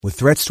With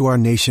threats to our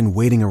nation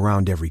waiting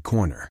around every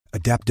corner,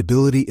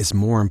 adaptability is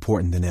more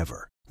important than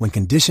ever. When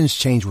conditions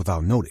change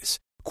without notice,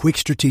 quick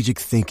strategic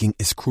thinking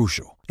is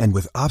crucial. And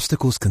with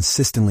obstacles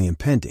consistently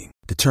impending,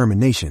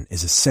 determination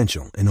is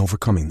essential in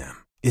overcoming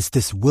them. It's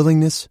this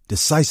willingness,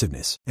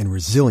 decisiveness, and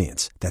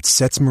resilience that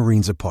sets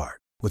Marines apart.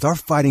 With our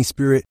fighting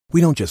spirit, we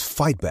don't just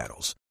fight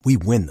battles, we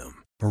win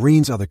them.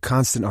 Marines are the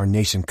constant our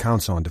nation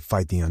counts on to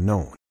fight the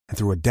unknown. And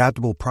through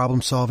adaptable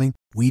problem solving,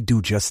 we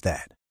do just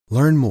that.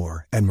 Learn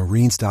more at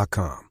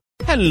marines.com.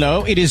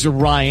 Hello, it is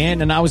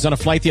Ryan, and I was on a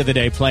flight the other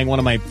day playing one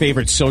of my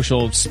favorite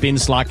social spin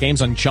slot games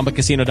on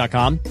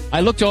ChumbaCasino.com. I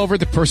looked over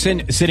at the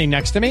person sitting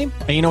next to me,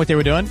 and you know what they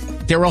were doing?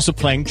 They were also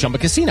playing Chumba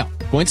Casino.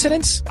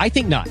 Coincidence? I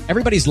think not.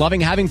 Everybody's loving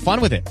having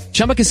fun with it.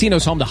 Chumba Casino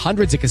is home to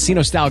hundreds of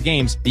casino-style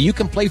games that you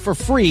can play for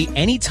free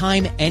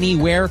anytime,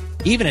 anywhere,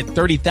 even at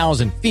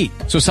 30,000 feet.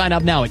 So sign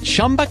up now at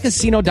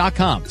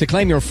ChumbaCasino.com to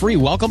claim your free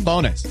welcome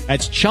bonus.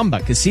 That's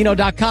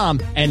ChumbaCasino.com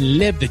and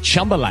live the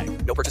Chumba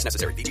life. No purchase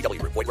necessary.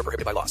 BTW. Void where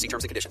prohibited by law. See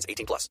terms and conditions.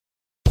 18+.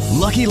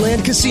 Lucky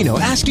Land Casino,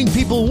 asking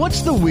people,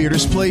 what's the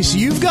weirdest place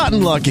you've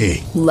gotten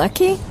lucky?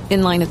 Lucky?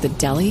 In line at the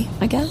deli,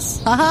 I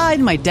guess? Aha,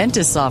 in my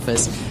dentist's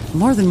office.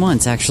 More than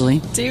once,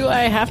 actually. Do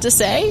I have to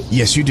say?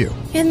 Yes, you do.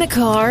 In the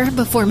car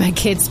before my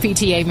kids'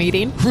 PTA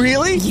meeting.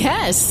 Really?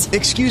 Yes.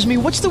 Excuse me,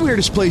 what's the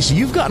weirdest place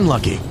you've gotten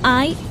lucky?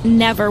 I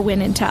never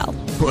win and tell.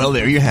 Well,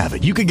 there you have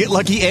it. You can get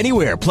lucky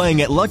anywhere,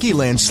 playing at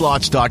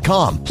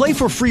LuckyLandSlots.com. Play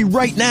for free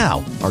right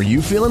now. Are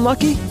you feeling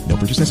lucky? No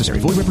purchase necessary.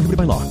 Void where prohibited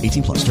by law.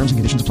 18+. Terms and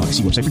conditions apply.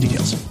 See website for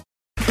details.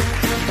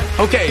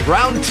 Okay,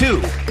 round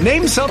two.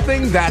 Name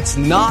something that's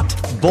not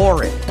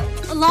boring.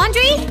 A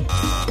laundry?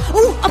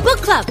 Ooh, a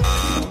book club.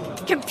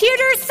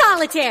 Computer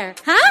solitaire,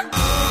 huh?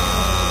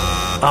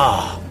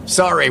 Ah, oh,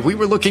 sorry. We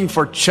were looking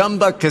for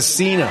Chumba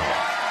Casino.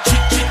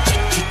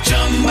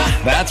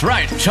 That's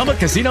right.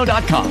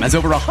 ChumbaCasino.com has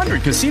over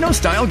 100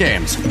 casino-style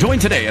games. Join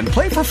today and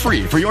play for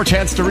free for your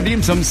chance to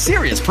redeem some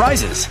serious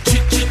prizes.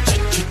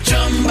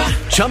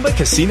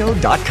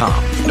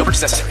 ChumbaCasino.com. No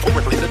purchase necessary. Void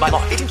where prohibited by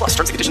law. 18+. Terms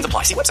and conditions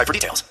apply. See website for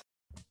details.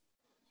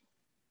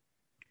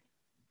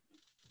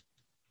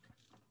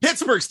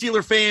 Pittsburgh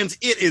Steelers fans,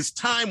 it is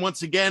time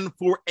once again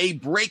for a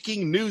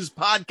breaking news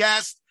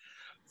podcast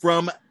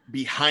from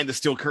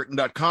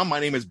BehindTheSteelCurtain.com. My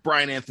name is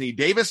Bryan Anthony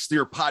Davis,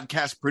 your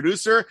podcast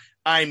producer.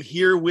 I'm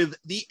here with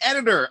the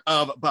editor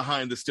of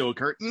Behind the Steel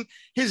Curtain.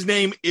 His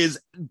name is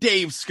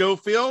Dave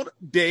Schofield.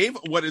 Dave,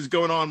 what is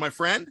going on, my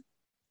friend?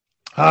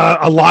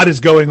 A lot is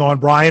going on,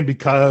 Brian,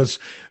 because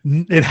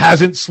it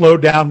hasn't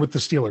slowed down with the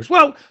Steelers.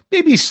 Well,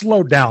 maybe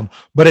slowed down,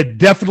 but it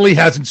definitely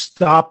hasn't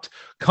stopped.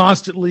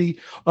 Constantly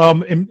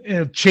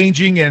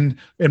changing and,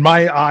 in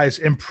my eyes,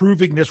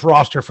 improving this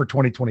roster for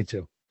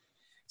 2022.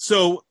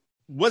 So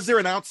was there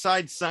an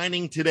outside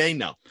signing today?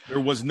 No, there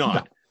was not.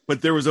 No.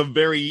 But there was a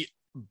very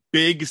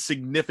big,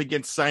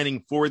 significant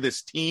signing for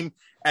this team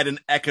at an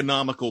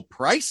economical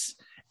price.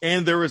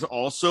 And there is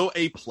also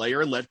a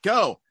player let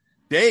go.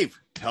 Dave,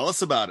 tell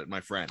us about it, my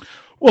friend.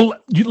 Well,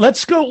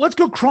 let's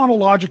go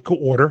chronological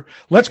order.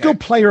 Let's go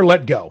player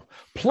let go.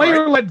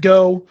 Player let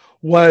go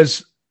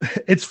was...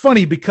 It's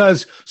funny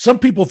because some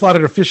people thought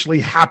it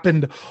officially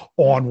happened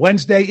on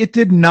Wednesday. It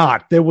did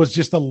not. There was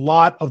just a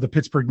lot of the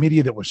Pittsburgh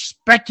media that was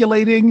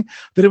speculating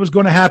that it was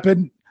going to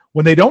happen.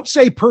 When they don't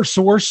say per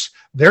source,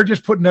 they're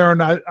just putting their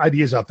own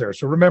ideas out there.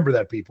 So remember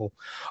that, people.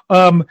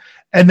 And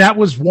that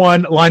was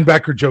one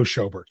linebacker, Joe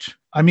Schobert.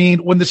 I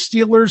mean, when the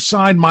Steelers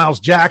signed Miles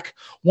Jack,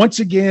 once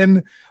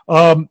again,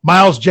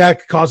 Miles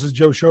Jack causes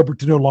Joe Schobert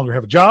to no longer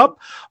have a job.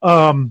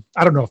 I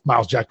don't know if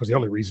Miles Jack was the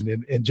only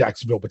reason in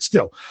Jacksonville, but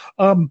still.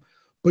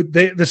 But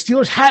the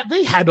Steelers had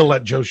to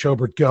let Joe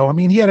Schobert go. I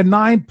mean, he had a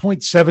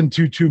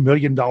 $9.722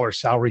 million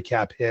salary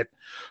cap hit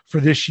for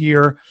this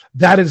year.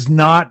 That is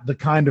not the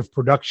kind of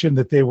production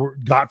that they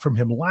got from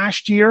him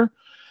last year.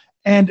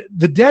 And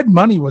the dead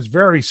money was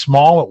very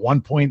small at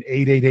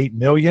 $1.888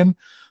 million.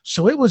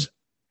 So it was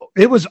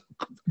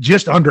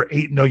just under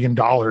 $8 million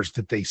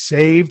that they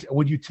saved.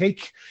 When you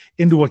take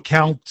into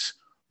account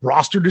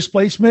roster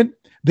displacement,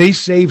 they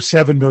saved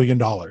 $7 million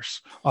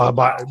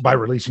by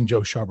releasing Joe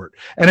Schobert.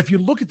 And if you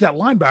look at that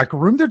linebacker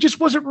room, there just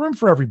wasn't room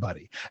for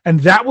everybody. And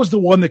that was the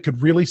one that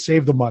could really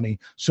save the money.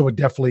 So it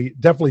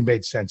definitely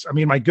made sense. I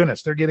mean, my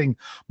goodness, they're getting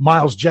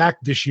Miles Jack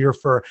this year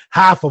for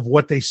half of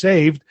what they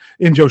saved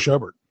in Joe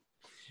Schobert.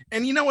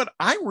 And you know what?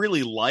 I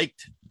really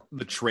liked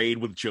the trade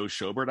with Joe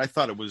Schobert. I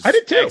thought it was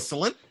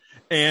excellent.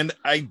 And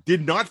I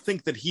did not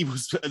think that he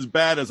was as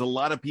bad as a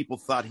lot of people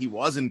thought he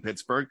was in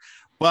Pittsburgh.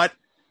 But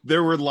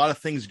there were a lot of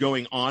things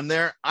going on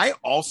there. I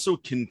also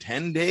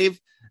contend, Dave,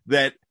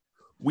 that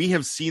we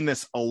have seen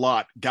this a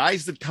lot.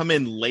 Guys that come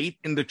in late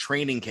into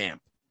training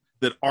camp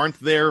that aren't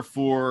there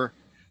for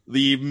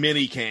the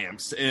mini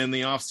camps and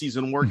the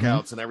off-season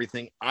workouts and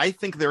everything, I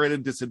think they're at a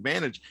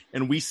disadvantage,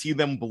 and we see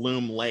them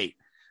bloom late.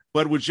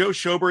 But with Joe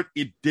Schobert,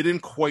 it didn't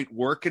quite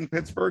work in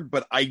Pittsburgh,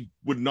 but I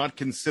would not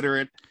consider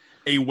it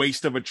a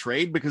waste of a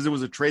trade because it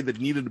was a trade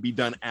that needed to be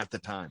done at the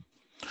time.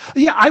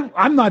 Yeah,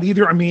 I'm not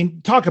either. I mean,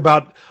 talk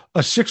about a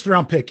 6th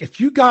round pick. If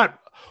you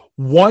got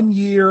 1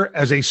 year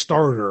as a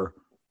starter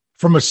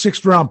from a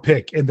 6th round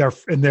pick in their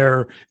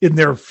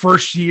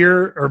first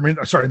year, in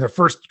their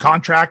first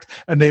contract,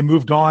 and they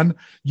moved on,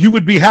 you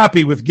would be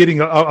happy with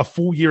getting a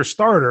full year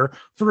starter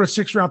for a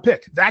 6th round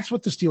pick. That's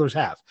what the Steelers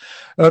have.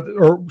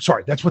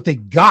 That's what they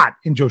got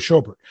in Joe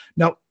Schobert.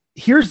 Now,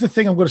 here's the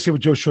thing I'm going to say with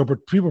Joe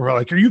Schobert. People are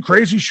like, are you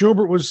crazy?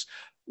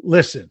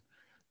 Listen,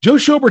 Joe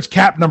Schobert's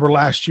cap number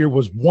last year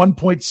was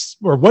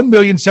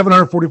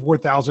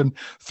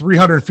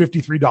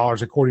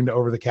 $1,744,353, according to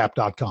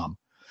overthecap.com.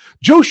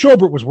 Joe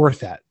Schobert was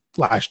worth that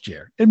last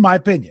year, in my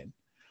opinion.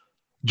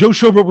 Joe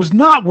Schobert was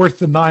not worth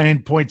the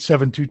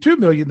 $9.722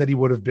 million that he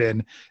would have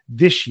been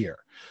this year.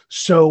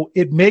 So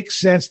it makes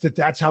sense that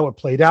that's how it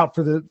played out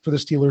for the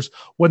Steelers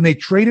when they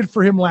traded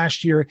for him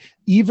last year.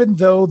 Even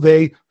though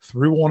they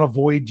threw on a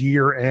void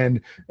year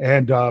and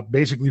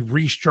basically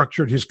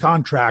restructured his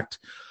contract,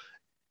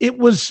 it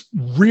was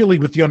really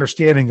with the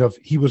understanding of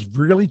he was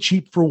really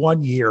cheap for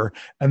 1 year,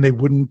 and they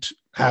wouldn't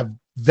have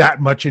that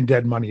much in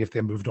dead money if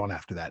they moved on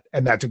after that.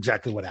 And that's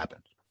exactly what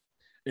happened.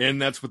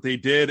 And that's what they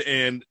did.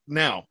 And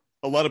now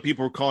a lot of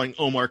people are calling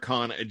Omar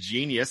Khan a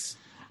genius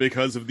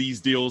because of these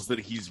deals that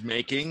he's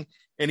making.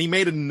 And he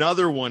made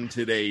another one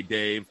today,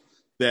 Dave,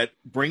 that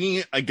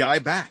bringing a guy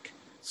back,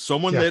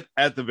 someone that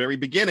at the very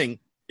beginning,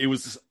 it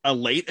was a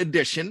late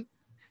addition.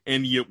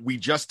 And we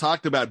just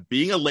talked about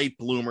being a late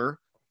bloomer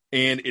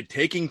and it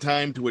taking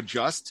time to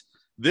adjust.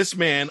 This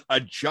man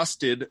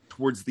adjusted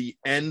towards the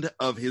end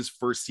of his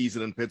first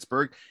season in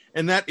Pittsburgh,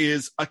 and that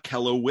is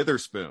Ahkello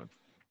Witherspoon.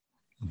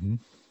 Mm-hmm.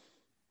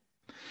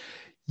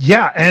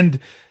 Yeah, and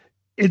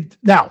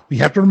now we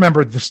have to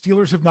remember the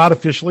Steelers have not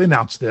officially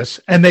announced this,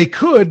 and they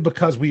could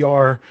because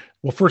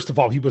first of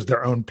all, he was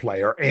their own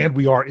player, and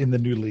we are in the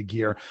new league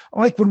year.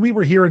 Like when we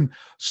were hearing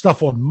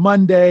stuff on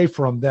Monday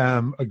from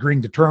them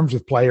agreeing to terms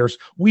with players,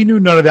 we knew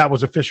none of that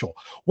was official.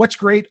 What's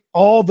great,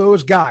 all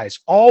those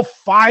guys, all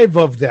 5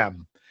 of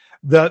them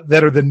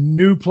that are the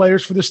new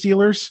players for the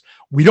Steelers,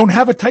 we don't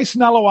have a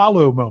Tyson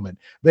Alualu moment.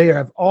 They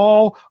have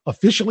all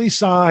officially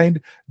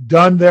signed,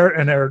 done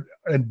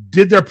and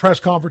did their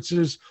press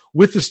conferences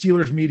with the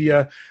Steelers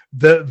media.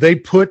 They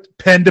put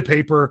pen to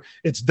paper.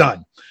 It's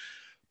done.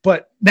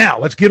 But now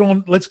let's get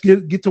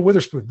to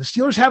Witherspoon. The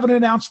Steelers haven't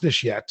announced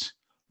this yet,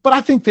 but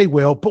I think they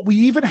will. But we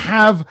even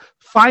have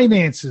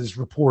finances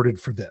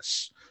reported for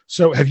this.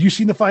 So have you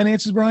seen the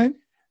finances, Bryan?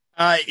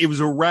 It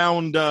was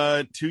around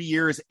 2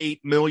 years,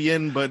 $8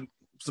 million, but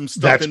some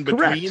stuff in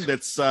between. Correct.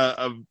 That's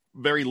a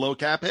very low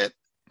cap hit.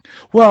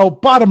 Well,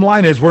 bottom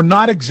line is we're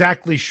not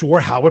exactly sure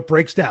how it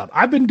breaks down.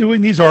 I've been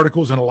doing these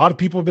articles, and a lot of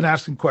people have been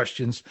asking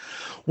questions.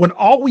 When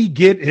all we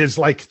get is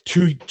like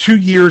 2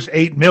 years,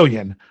 $8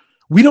 million,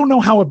 we don't know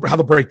how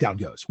the breakdown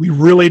goes. We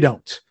really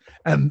don't.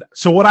 And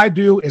so what I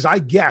do is I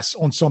guess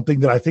on something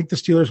that I think the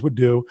Steelers would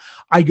do.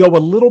 I go a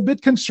little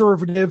bit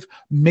conservative,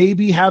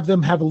 maybe have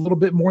them have a little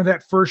bit more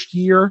that first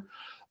year,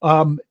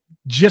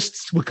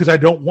 just because I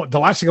don't want –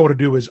 the last thing I want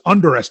to do is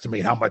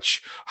underestimate how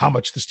much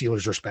the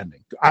Steelers are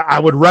spending.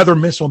 I would rather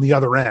miss on the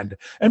other end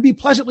and be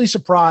pleasantly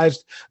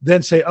surprised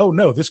than say, oh,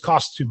 no, this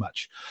costs too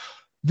much.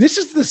 This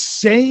is the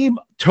same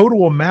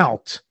total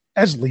amount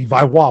as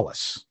Levi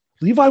Wallace.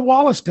 Levi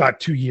Wallace got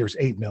 2 years,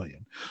 $8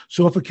 million.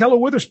 So if Ahkello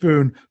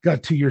Witherspoon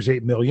got 2 years,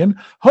 $8 million,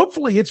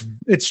 hopefully it's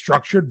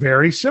structured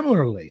very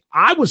similarly.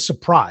 I was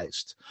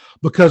surprised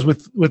because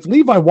with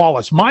Levi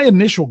Wallace, my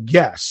initial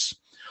guess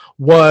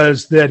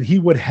was that he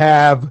would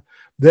have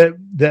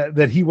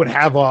that he would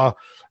have a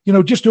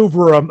just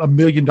over $1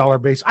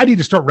 million base. I need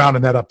to start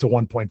rounding that up to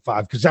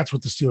 1.5 because that's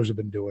what the Steelers have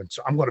been doing.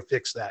 So I'm going to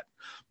fix that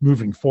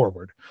moving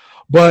forward.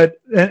 But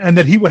and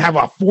that he would have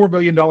a $4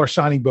 million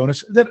signing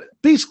bonus. That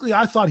basically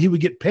I thought he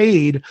would get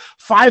paid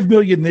 $5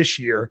 million this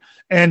year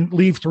and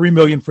leave $3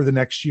 million for the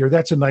next year.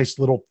 That's a nice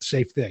little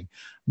safe thing.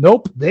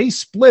 Nope, they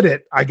split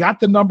it. I got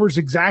the numbers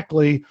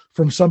exactly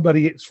from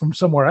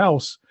somewhere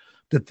else.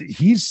 That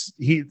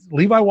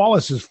Levi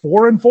Wallace is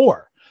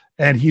 4-4,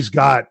 and he's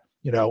got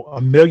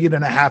 $1.5 million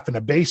in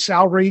a base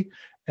salary,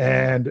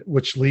 and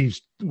which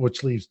leaves what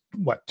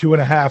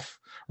 2.5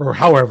 or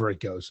however it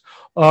goes.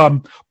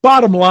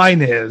 Bottom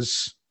line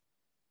is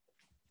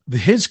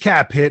his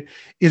cap hit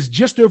is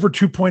just over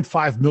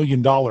 $2.5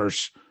 million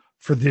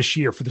for this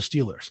year for the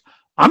Steelers.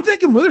 I'm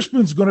thinking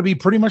Witherspoon's going to be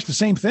pretty much the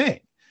same thing.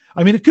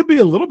 I mean, it could be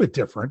a little bit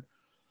different,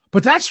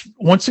 but that's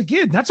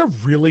a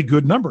really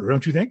good number,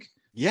 don't you think?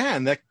 Yeah,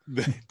 and that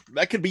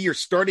could be your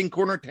starting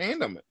corner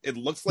tandem. It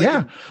looks like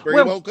it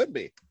very well could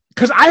be.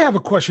 Because I have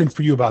a question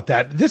for you about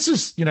that. This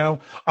is,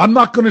 I'm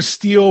not going to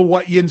steal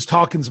what Yin's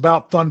talking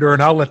about Thunder,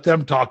 and I'll let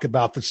them talk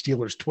about the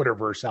Steelers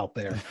Twitterverse out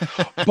there.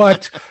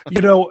 But,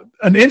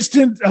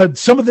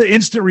 some of the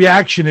instant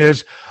reaction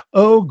is,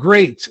 oh,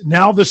 great.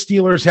 Now the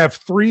Steelers have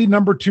 3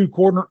 number 2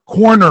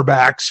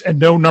 cornerbacks and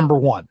no number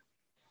 1.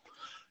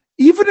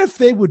 Even if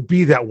they would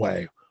be that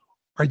way,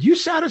 are you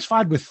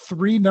satisfied with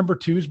 3 number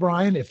 2s,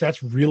 Bryan, if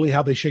that's really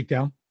how they shake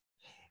down?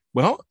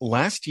 Well,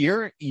 last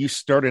year you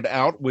started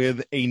out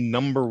with a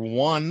number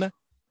 1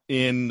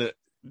 in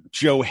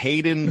Joe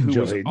Hayden, who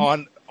was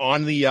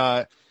on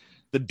the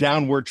the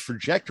downward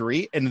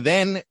trajectory. And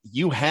then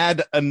you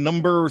had a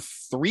number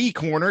 3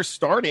 corner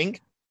starting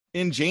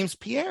in James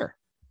Pierre.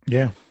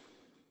 Yeah.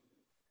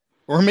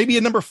 Or maybe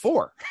a number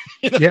 4.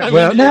 Yeah.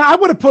 Well, now I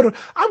would have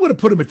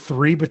put him at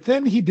 3, but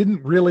then he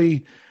didn't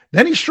really,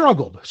 then he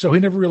struggled. So he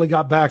never really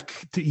got back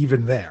to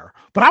even there.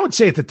 But I would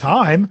say at the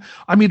time,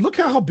 I mean, look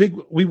how big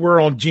we were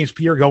on James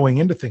Pierre going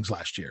into things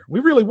last year. We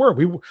really were.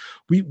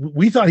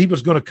 We thought he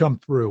was going to come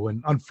through.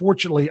 And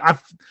unfortunately,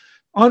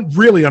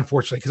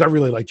 unfortunately, because I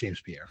really like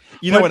James Pierre.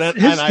 You know what?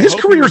 His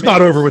career's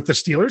not over with the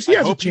Steelers. He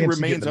has a chance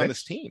he remains on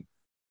this team.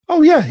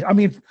 Oh, yeah. I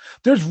mean,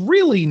 there's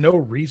really no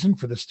reason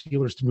for the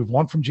Steelers to move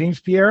on from James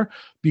Pierre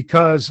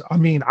because, I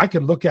mean, I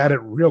can look at it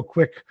real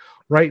quick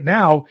right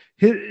now.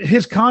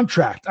 His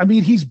contract, I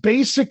mean, he's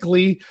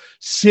basically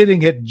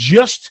sitting at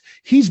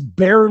he's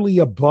barely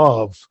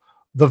above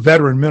the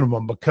veteran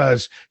minimum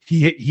because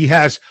he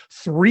has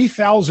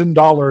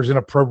 $3,000 in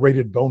a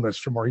prorated bonus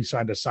from where he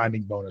signed a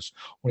signing bonus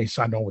when he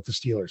signed on with the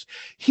Steelers.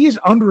 He's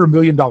under $1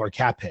 million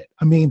cap hit.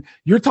 I mean,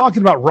 you're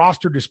talking about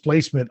roster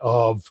displacement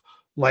of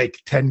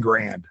like 10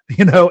 grand,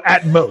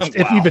 at most,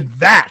 if even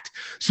that.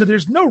 So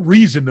there's no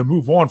reason to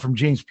move on from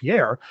James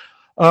Pierre.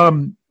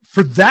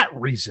 For that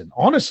reason,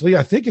 honestly,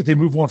 I think if they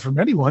move on from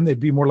anyone, they'd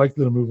be more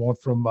likely to move on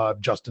from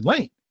Justin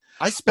Lane.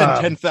 I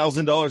spend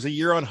 $10,000 a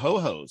year on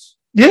ho-hos.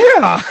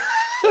 Yeah.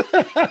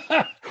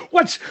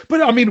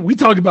 But I mean, we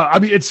talk about, I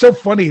mean, it's so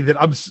funny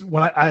that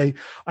when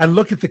I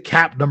look at the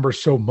cap number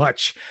so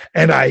much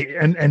and all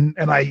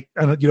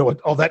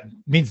that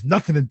means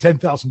nothing in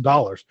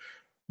 $10,000.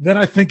 Then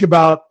I think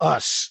about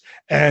us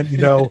and,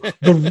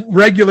 the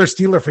regular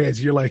Steeler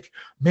fans. You're like,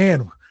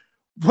 man,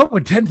 what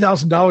would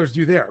 $10,000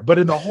 do there? But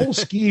in the whole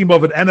scheme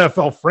of an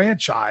NFL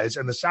franchise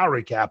and the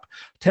salary cap,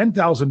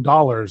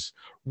 $10,000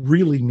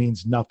 really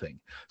means nothing.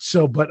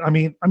 So, but I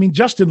mean,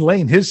 Justin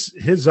Lane, he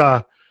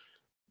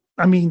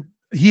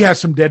has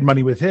some dead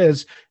money with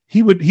his.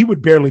 He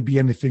would barely be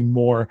anything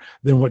more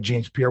than what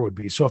James Pierre would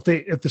be. So if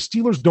the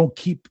Steelers don't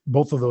keep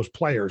both of those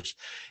players,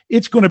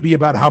 it's going to be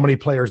about how many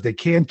players they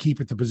can keep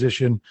at the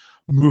position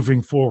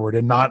moving forward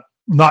and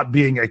not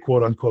being a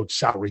quote unquote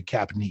salary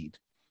cap need.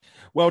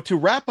 Well, to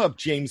wrap up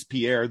James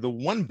Pierre, the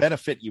one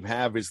benefit you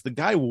have is the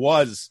guy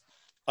was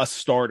a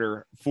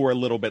starter for a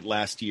little bit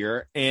last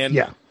year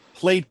and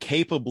played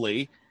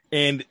capably,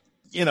 and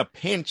in a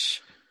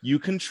pinch, you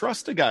can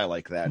trust a guy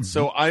like that. Mm-hmm.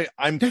 So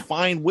I'm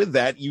fine with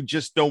that. You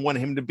just don't want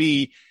him to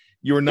be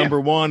your number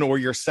 1 or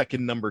your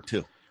second number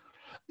 2.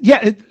 Yeah,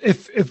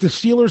 if the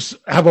Steelers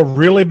have a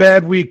really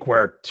bad week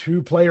where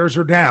 2 players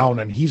are down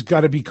and he's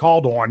got to be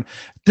called on,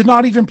 did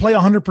not even play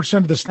 100%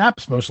 of the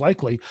snaps most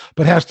likely,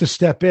 but has to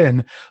step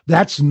in,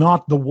 that's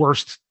not the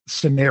worst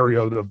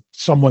scenario of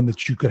someone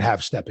that you could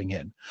have stepping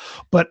in.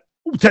 But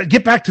to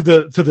get back to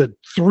the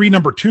 3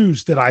 number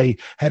 2s that I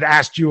had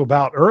asked you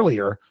about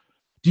earlier,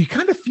 do you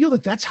kind of feel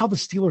that that's how the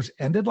Steelers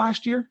ended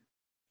last year?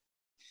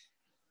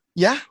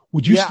 Yeah.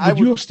 Would you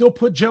have still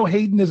put Joe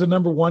Hayden as a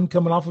number 1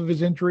 coming off of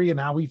his injury and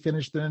how he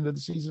finished the end of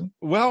the season?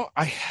 Well,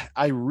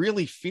 I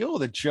really feel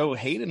that Joe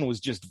Hayden was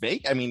just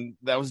vacant. I mean,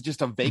 that was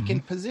just a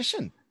vacant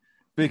position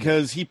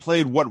because he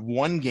played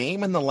 1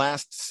 game in the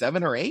last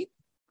 7 or 8.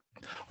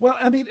 Well,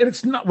 I mean,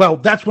 it's not, well,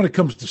 that's when it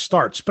comes to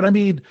starts, but I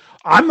mean,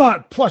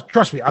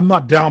 trust me, I'm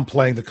not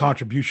downplaying the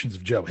contributions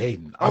of Joe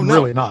Hayden. I'm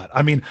really not.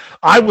 I mean,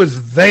 I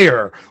was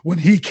there when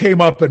he came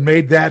up and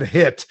made that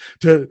hit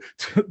to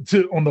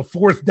on the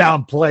 4th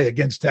down play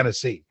against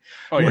Tennessee,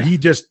 where he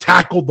just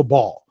tackled the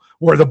ball,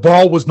 where the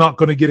ball was not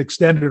going to get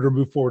extended or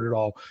move forward at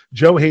all.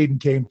 Joe Hayden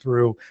came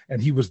through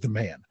and he was the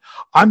man.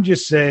 I'm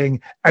just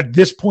saying at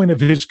this point of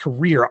his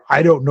career,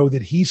 I don't know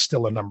that he's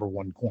still a number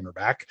 1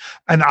 cornerback.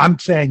 And I'm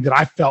saying that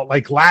I felt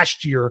like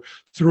last year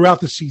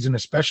throughout the season,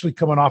 especially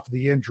coming off of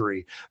the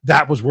injury,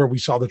 that was where we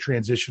saw the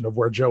transition of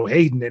where Joe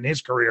Hayden in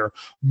his career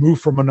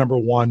moved from a number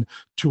 1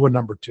 to a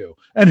number 2.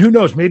 And who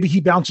knows, maybe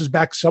he bounces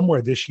back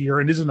somewhere this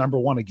year and is a number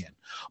 1 again.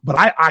 But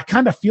I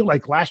kind of feel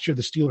like last year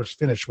the Steelers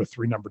finished with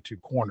 3 number 2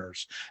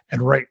 corners.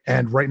 And right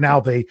now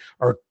they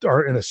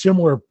are in a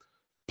similar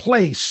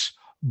place,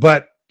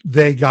 but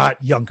they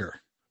got younger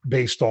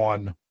based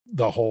on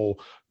the whole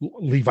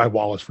Levi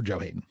Wallace for Joe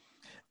Hayden.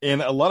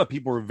 And a lot of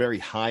people were very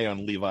high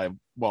on Levi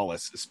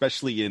Wallace,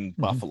 especially in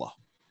Buffalo.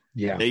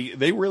 Yeah.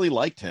 They really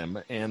liked him,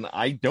 and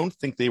I don't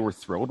think they were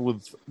thrilled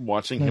with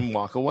watching him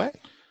walk away.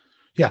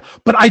 Yeah,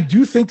 but I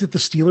do think that the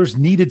Steelers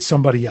needed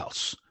somebody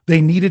else. They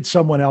needed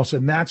someone else,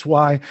 and that's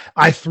why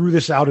I threw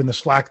this out in the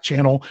Slack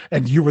channel,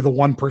 and you were the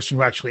one person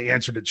who actually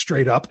answered it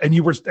straight up, and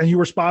you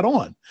were spot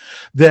on.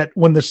 That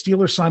when the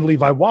Steelers signed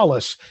Levi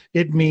Wallace,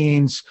 it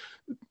means,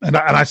 and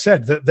I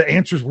said that the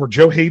answers were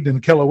Joe Hayden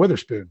and Ahkello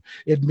Witherspoon.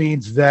 It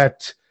means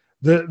that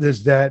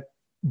that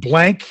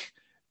blank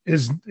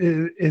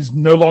is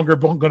no longer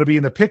going to be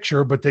in the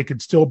picture, but they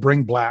could still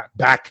bring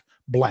back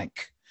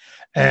blank.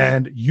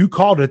 And you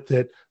called it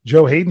that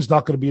Joe Hayden's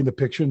not going to be in the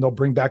picture and they'll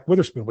bring back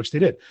Witherspoon, which they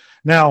did.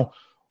 Now,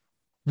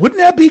 wouldn't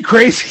that be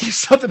crazy if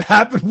something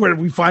happened where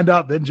we find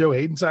out then Joe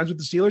Hayden signs with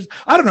the Steelers?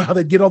 I don't know how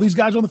they'd get all these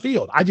guys on the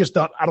field. I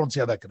don't see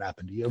how that could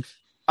happen to you.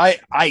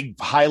 I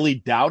highly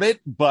doubt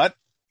it, but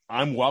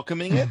I'm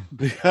welcoming it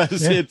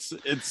because it's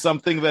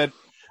something that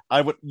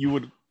you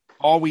would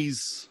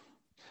always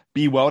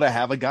be well to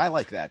have a guy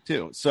like that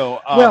too. So,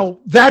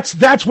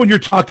 that's when you're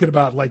talking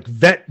about like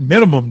vet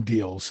minimum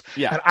deals.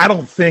 Yeah. And I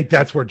don't think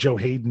that's where Joe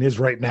Hayden is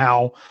right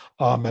now.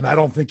 And I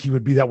don't think he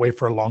would be that way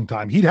for a long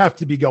time. He'd have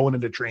to be going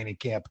into training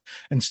camp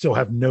and still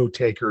have no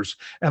takers.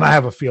 And I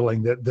have a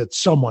feeling that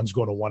someone's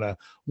going to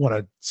want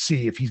to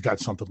see if he's got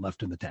something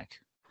left in the tank.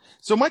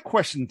 So my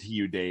question to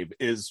you, Dave,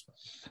 is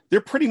they're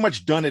pretty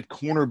much done at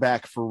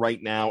cornerback for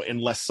right now,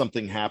 unless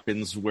something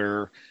happens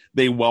where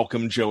they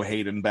welcome Joe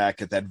Hayden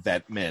back at that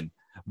vet min.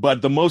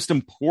 But the most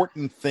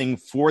important thing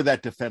for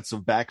that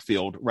defensive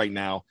backfield right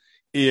now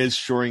is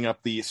shoring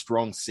up the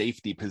strong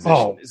safety position.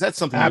 Oh, is that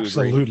something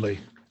absolutely. you agree?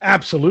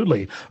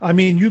 Absolutely. I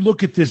mean, you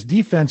look at this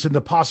defense and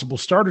the possible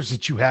starters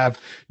that you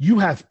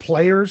have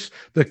players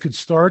that could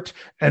start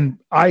and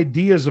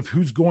ideas of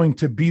who's going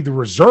to be the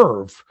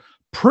reserve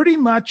pretty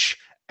much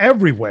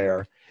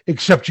everywhere,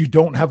 except you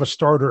don't have a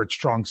starter at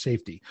strong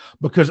safety,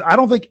 because I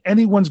don't think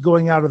anyone's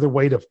going out of their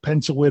way to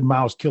pencil in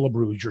Miles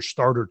Killebrew as your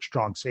starter at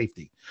strong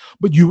safety.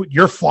 But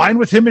you're fine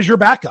with him as your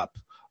backup.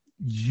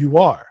 You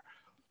are.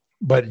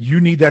 But you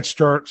need that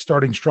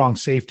starting strong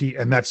safety,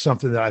 and that's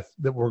something that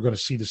we're going to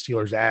see the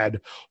Steelers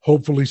add,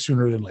 hopefully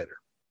sooner than later.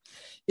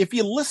 If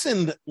you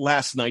listened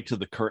last night to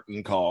the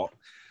curtain call,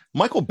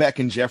 Michael Beck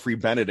and Jeffrey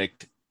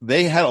Benedict,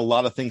 they had a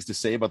lot of things to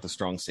say about the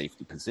strong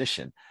safety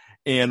position.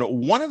 And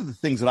one of the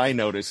things that I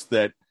noticed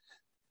that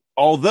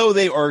although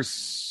they are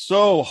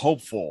so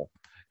hopeful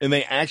and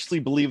they actually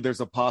believe there's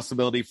a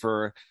possibility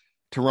for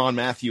Tyrann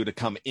Mathieu to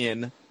come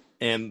in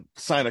and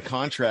sign a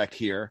contract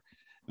here,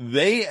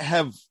 they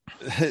have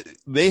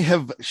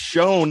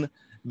shown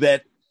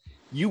that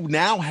you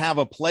now have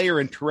a player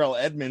in Terrell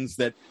Edmunds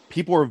that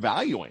people are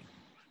valuing.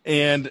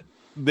 And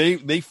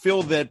they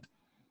feel that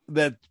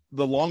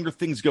the longer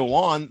things go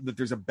on, that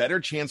there's a better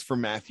chance for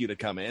Mathieu to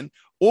come in,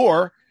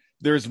 or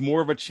there's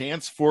more of a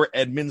chance for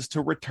Edmunds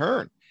to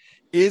return.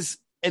 Is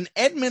an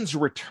Edmunds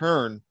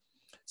return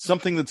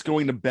something that's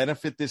going to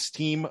benefit this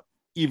team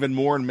even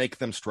more and make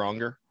them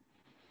stronger?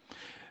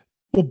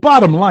 Well,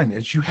 bottom line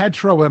is you had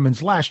Terrell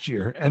Edmunds last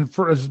year, and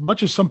for as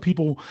much as some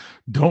people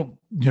don't,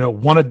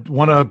 want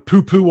to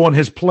poo-poo on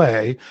his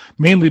play,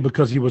 mainly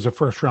because he was a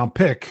first-round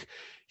pick,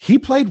 he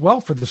played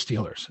well for the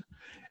Steelers.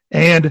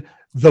 And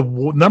the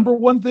number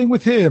one thing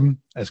with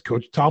him, as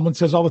Coach Tomlin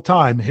says all the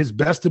time, his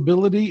best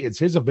ability is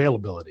his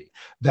availability.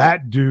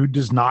 That dude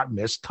does not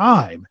miss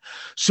time.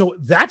 So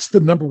that's the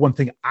number one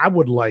thing I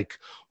would like,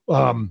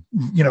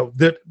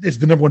 that is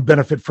the number one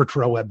benefit for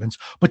Terrell Edmunds.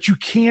 But you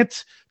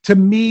can't, to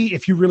me,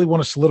 if you really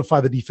want to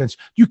solidify the defense,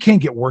 you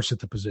can't get worse at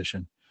the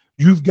position.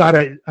 You've got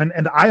to,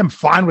 and I am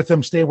fine with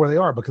them staying where they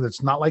are, because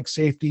it's not like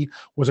safety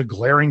was a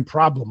glaring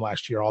problem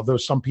last year. Although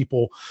some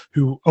people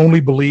who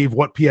only believe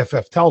what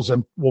PFF tells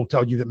them will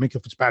tell you that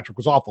Minkah Fitzpatrick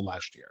was awful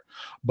last year.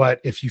 But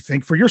if you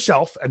think for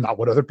yourself and not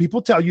what other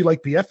people tell you,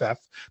 like PFF,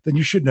 then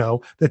you should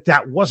know that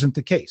that wasn't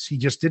the case. He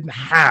just didn't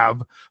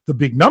have the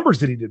big numbers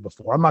that he did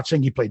before. I'm not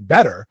saying he played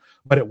better,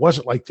 but it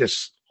wasn't like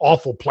this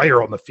awful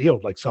player on the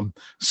field like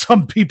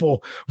some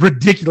people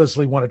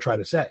ridiculously want to try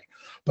to say.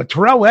 But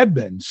Terrell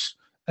Edmunds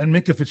and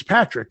Minkah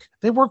Fitzpatrick,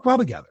 they work well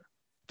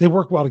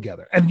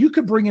together. And you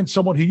could bring in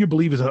someone who you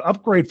believe is an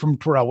upgrade from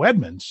Terrell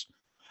Edmunds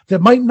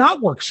that might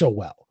not work so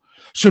well.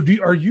 So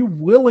are you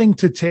willing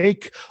to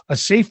take a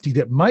safety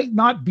that might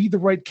not be the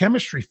right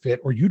chemistry fit,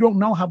 or you don't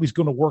know how he's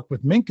going to work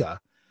with Minkah,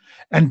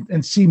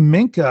 and see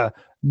Minkah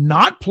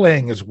not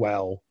playing as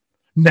well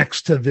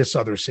next to this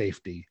other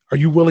safety? Are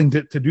you willing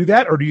to do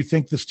that? Or do you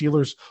think the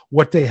Steelers,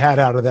 what they had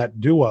out of that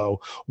duo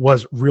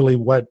was really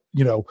what,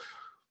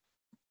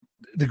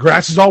 the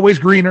grass is always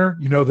greener,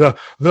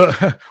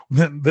 the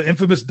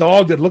infamous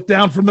dog that looked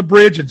down from the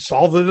bridge and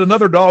saw that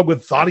another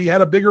dog thought he had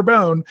a bigger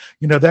bone.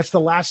 That's the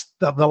last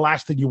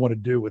thing you want to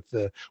do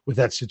with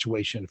that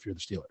situation if you're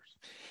the Steelers.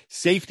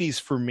 Safeties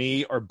for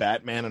me are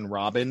Batman and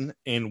Robin,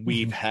 and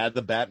we've had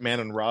the Batman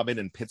and Robin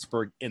in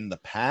Pittsburgh in the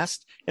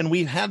past, and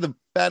we've had the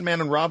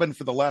Batman and Robin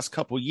for the last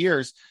couple of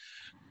years.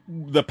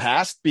 The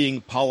past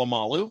being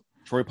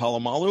Troy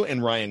Polamalu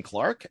and Ryan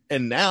Clark,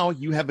 and now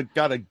you have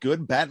got a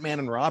good Batman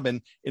and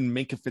Robin in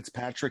Minkah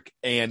Fitzpatrick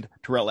and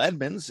Terrell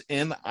Edmunds,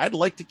 and I'd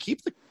like to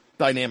keep the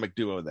dynamic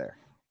duo there.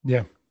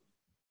 Yeah.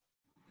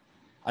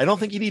 I don't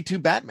think you need two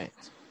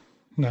Batmans.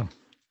 No,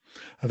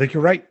 I think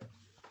you're right.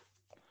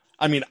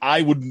 I mean,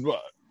 I would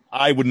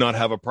not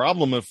have a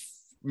problem if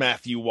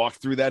Mathieu walked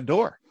through that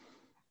door.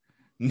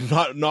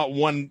 Not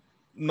one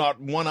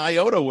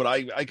iota would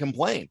I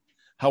complain.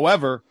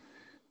 However,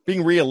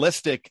 being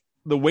realistic,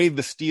 the way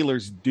the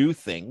Steelers do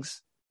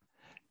things,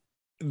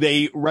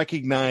 they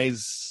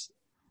recognize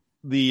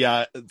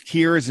the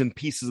tiers and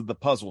pieces of the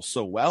puzzle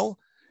so well,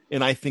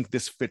 and I think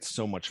this fits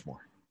so much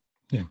more.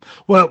 Yeah.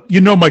 Well,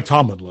 Mike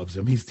Tomlin loves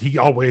him. He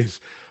always,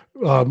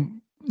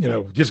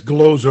 just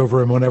glows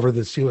over him whenever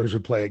the Steelers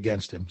would play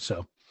against him.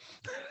 So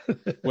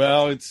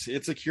Well,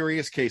 it's a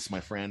curious case, my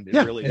friend. It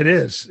really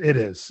is. It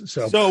is.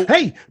 So,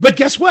 hey, but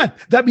guess what?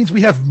 That means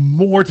we have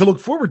more to look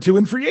forward to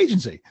in free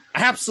agency.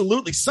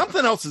 Absolutely.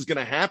 Something else is going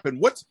to happen.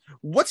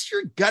 What's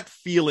your gut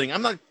feeling?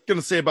 I'm not going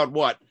to say about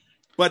what,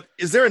 but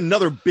is there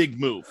another big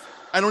move?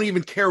 I don't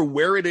even care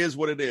where it is,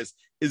 what it is.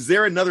 Is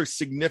there another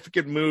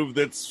significant move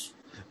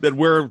that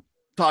we're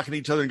talking to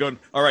each other and going,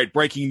 all right,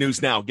 breaking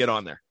news now, get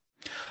on there?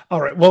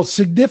 All right. Well,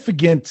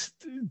 significant,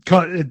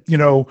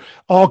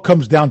 all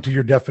comes down to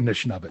your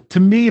definition of it.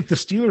 To me, if the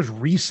Steelers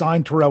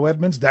re-sign Terrell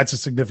Edmunds, that's a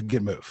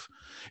significant move.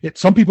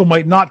 Some people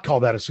might not call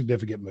that a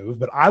significant move,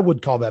 but I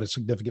would call that a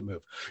significant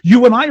move.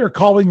 You and I are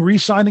calling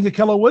re-signing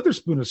Ahkello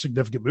Witherspoon a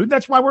significant move.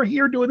 That's why we're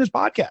here doing this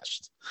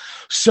podcast.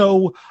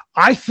 So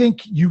I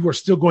think you are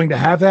still going to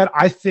have that.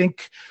 I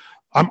think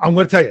I'm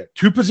going to tell you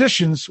 2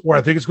 positions where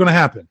I think it's going to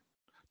happen.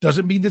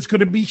 Doesn't mean it's going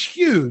to be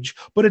huge,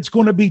 but it's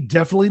going to be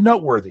definitely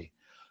noteworthy.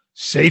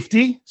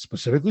 Safety,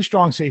 specifically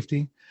strong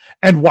safety,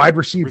 and wide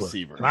receiver.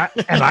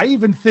 And I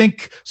even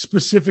think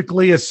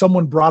specifically, as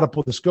someone brought up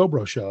with the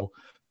Scobro show,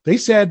 they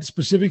said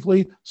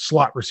specifically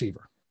slot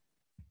receiver.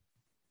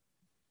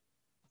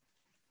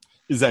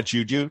 Is that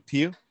Juju to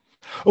you?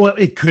 Well,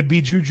 it could be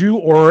Juju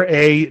or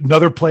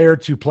another player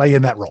to play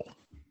in that role.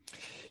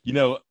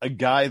 A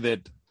guy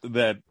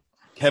that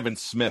Kevin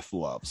Smith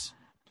loves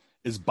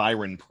is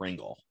Byron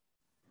Pringle.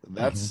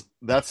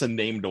 That's a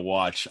name to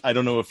watch. I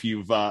don't know if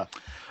you've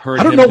heard.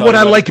 I don't know what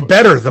I like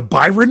better, the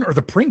Byron or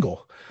the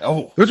Pringle.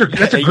 Oh,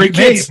 that's a great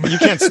name. You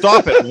can't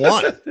stop at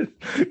one.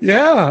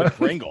 Yeah, the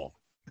Pringle.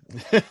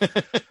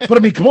 But I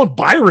mean, come on,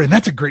 Byron.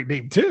 That's a great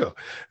name too.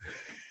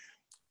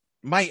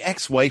 My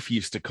ex-wife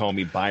used to call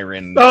me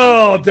Byron.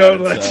 Oh,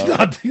 don't let's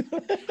not do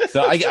that.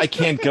 So I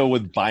can't go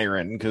with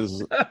Byron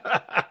because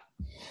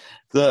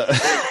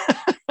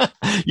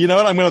you know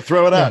what? I'm going to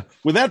throw it out.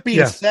 With that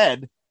being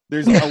said,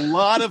 there's a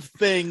lot of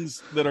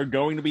things that are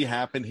going to be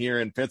happening here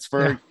in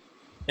Pittsburgh,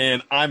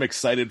 and I'm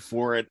excited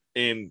for it.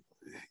 And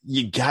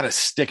you got to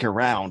stick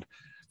around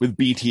with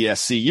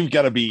BTSC.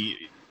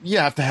 You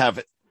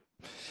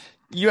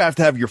have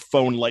to have your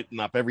phone lighten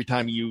up every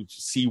time you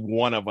see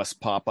one of us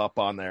pop up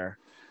on there,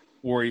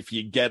 or if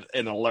you get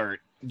an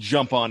alert,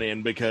 jump on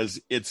in because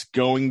it's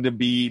going to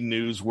be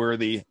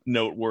newsworthy,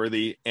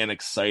 noteworthy, and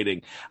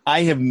exciting.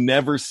 I have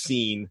never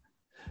seen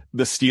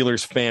the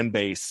Steelers fan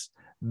base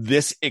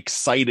this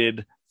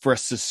excited for a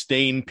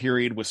sustained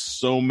period with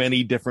so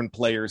many different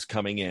players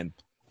coming in.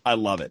 I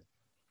love it.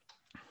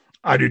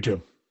 I do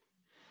too.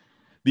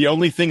 The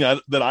only thing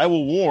that I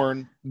will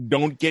warn,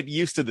 don't get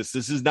used to this.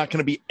 This is not going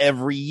to be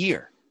every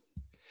year.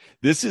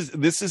 This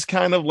is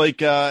kind of like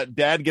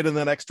dad getting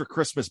that extra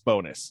Christmas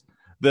bonus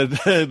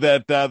that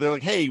they're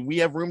like, hey, we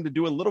have room to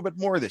do a little bit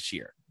more this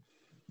year,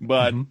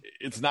 but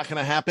it's not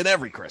going to happen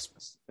every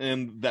Christmas.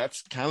 And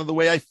that's kind of the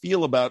way I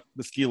feel about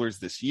the Steelers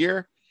this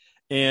year.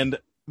 And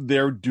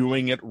they're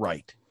doing it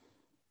right.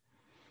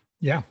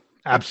 Yeah,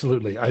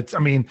 absolutely. I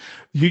mean,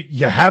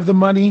 you have the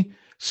money,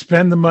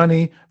 spend the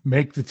money,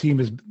 make the team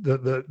as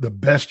the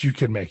best you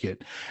can make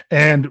it.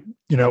 And,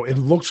 it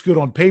looks good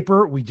on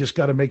paper. We just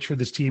got to make sure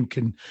this team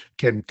can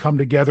come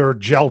together,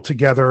 gel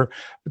together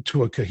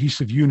to a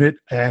cohesive unit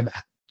and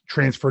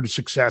transfer to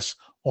success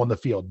on the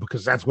field,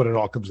 because that's what it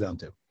all comes down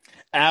to.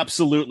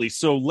 Absolutely.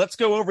 So let's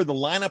go over the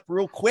lineup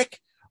real quick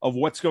of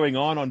what's going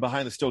on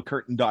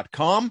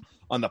BehindTheSteelCurtain.com.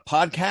 On the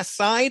podcast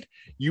side,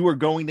 you are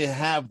going to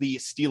have the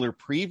Steeler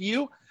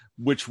preview,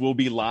 which will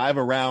be live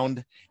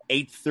around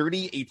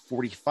 8:30,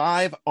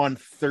 8:45 on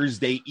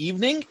Thursday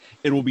evening.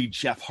 It will be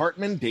Jeff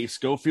Hartman, Dave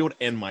Schofield,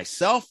 and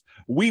myself.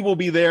 We will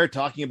be there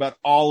talking about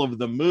all of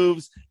the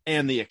moves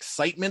and the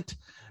excitement.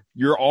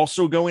 You're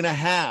also going to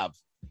have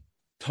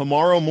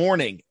tomorrow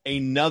morning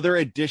another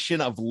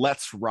edition of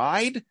Let's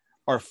Ride,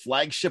 our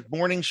flagship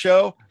morning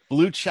show.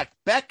 Blue Check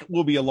Beck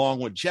will be along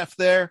with Jeff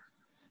there.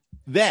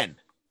 Then,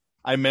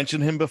 I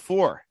mentioned him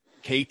before,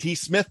 KT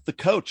Smith, the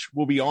coach,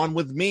 will be on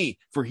with me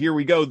for Here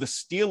We Go, the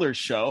Steelers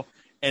show,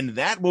 and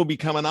that will be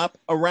coming up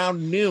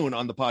around noon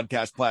on the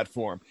podcast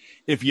platform.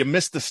 If you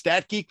missed the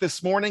Stat Geek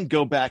this morning,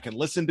 go back and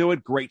listen to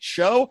it. Great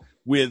show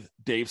with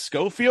Dave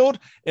Schofield,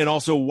 and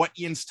also What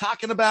Ian's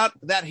Talking About.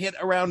 That hit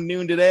around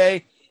noon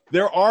today.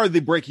 There are the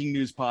breaking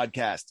news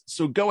podcasts,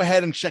 so go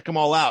ahead and check them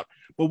all out.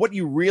 But what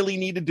you really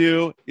need to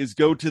do is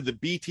go to the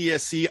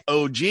BTSC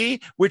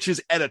OG, which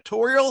is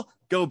editorial.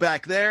 Go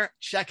back there,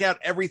 check out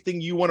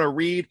everything you want to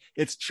read.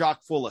 It's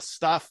chock full of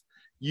stuff.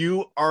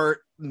 You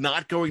are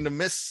not going to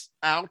miss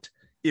out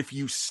if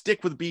you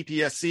stick with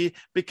BTSC,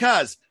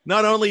 because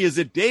not only is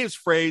it Dave's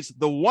phrase,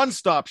 the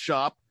one-stop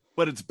shop,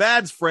 but it's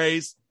Bad's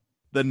phrase,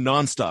 the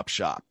non-stop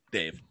shop,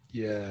 Dave.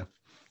 Yeah.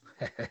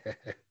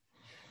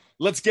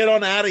 Let's get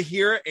on out of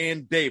here.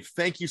 And Dave,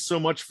 thank you so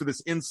much for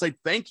this insight.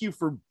 Thank you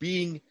for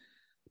being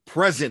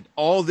present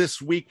all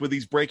this week with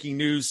these breaking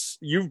news.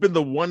 You've been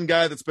the one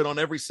guy that's been on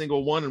every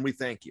single one, and we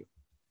thank you.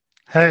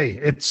 Hey,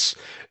 it's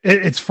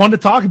fun to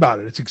talk about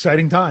it. It's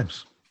exciting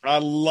times. I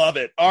love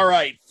it. All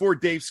right. For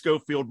Dave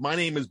Schofield, my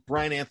name is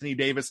Bryan Anthony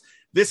Davis.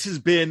 This has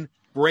been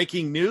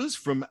breaking news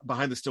from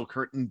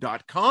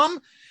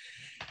BehindTheSteelCurtain.com.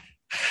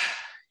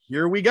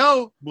 here we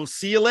go. We'll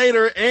see you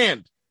later.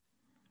 And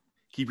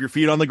keep your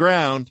feet on the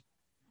ground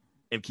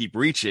and keep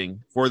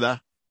reaching for the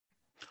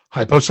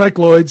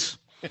hypocycloids.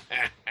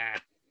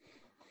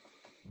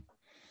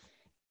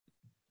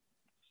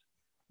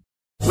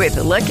 With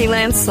the Lucky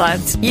Land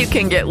Slots, you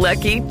can get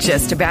lucky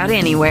just about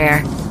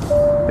anywhere.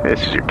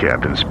 This is your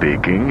captain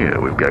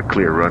speaking. We've got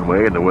clear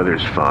runway and the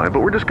weather's fine, but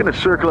we're just going to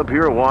circle up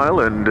here a while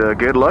and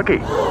get lucky.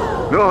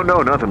 No,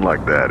 nothing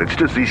like that. It's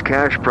just these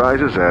cash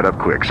prizes add up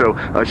quick. So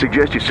I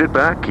suggest you sit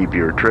back, keep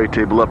your tray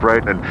table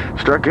upright, and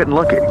start getting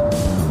lucky.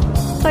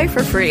 Play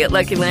for free at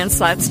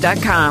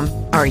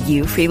LuckyLandSlots.com. Are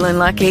you feeling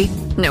lucky?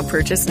 No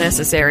purchase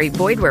necessary.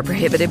 Void where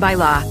prohibited by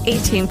law.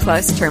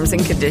 18+ terms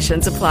and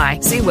conditions apply.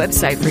 See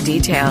website for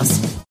details.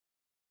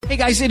 Hey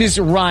guys, it is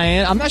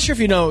Ryan. I'm not sure if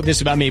you know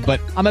this about me, but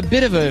I'm a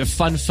bit of a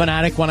fun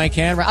fanatic when I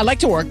can. I like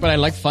to work, but I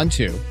like fun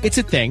too. It's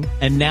a thing.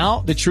 And now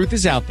the truth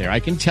is out there. I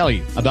can tell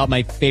you about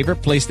my favorite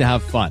place to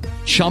have fun.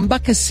 Chumba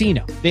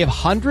Casino. They have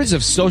hundreds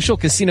of social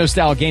casino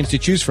style games to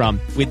choose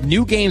from with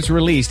new games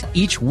released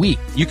each week.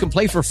 You can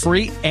play for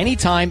free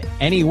anytime,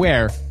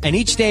 anywhere. And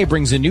each day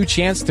brings a new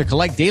chance to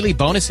collect daily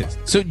bonuses.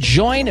 So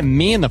join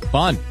me in the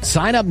fun.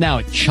 Sign up now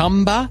at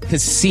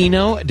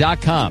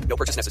ChumbaCasino.com. No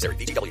purchase necessary.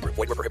 BTW. Void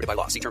where prohibited by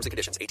law. See terms and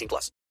conditions.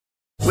 18+.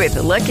 With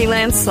the Lucky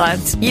Land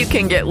Slots, you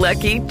can get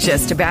lucky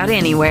just about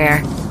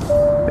anywhere.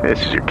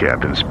 This is your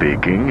captain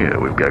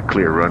speaking. We've got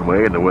clear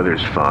runway and the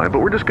weather's fine, but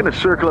we're just going to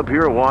circle up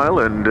here a while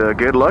and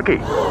get lucky.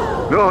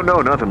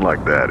 No, nothing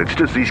like that. It's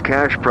just these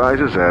cash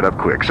prizes add up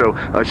quick. So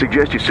I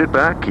suggest you sit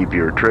back, keep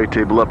your tray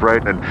table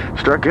upright, and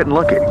start getting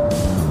lucky.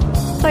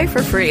 Play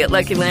for free at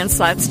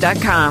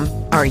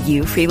LuckyLandSlots.com. Are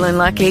you feeling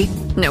lucky?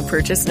 No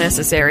purchase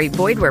necessary.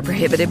 Void where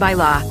prohibited by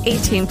law.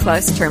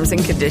 18+ terms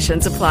and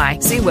conditions apply.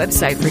 See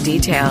website for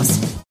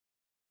details.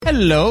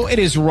 Hello, it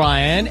is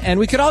Ryan, and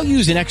we could all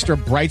use an extra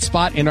bright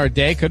spot in our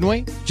day, couldn't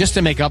we? Just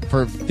to make up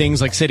for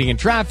things like sitting in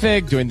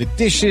traffic, doing the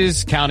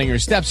dishes, counting your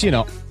steps,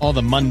 all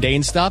the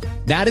mundane stuff.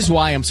 That is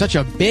why I'm such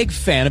a big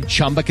fan of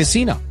Chumba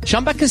Casino.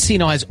 Chumba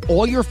Casino has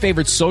all your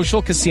favorite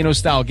social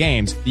casino-style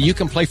games that you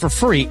can play for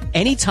free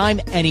anytime,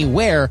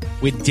 anywhere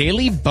with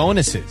daily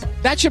bonuses.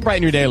 That should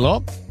brighten your day a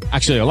little.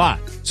 Actually, a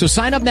lot. So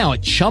sign up now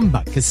at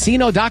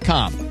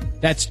ChumbaCasino.com.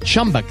 That's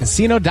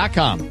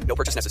ChumbaCasino.com. No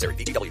purchase necessary.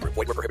 BTW. Void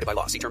where prohibited by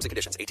law. See terms and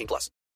conditions. 18+.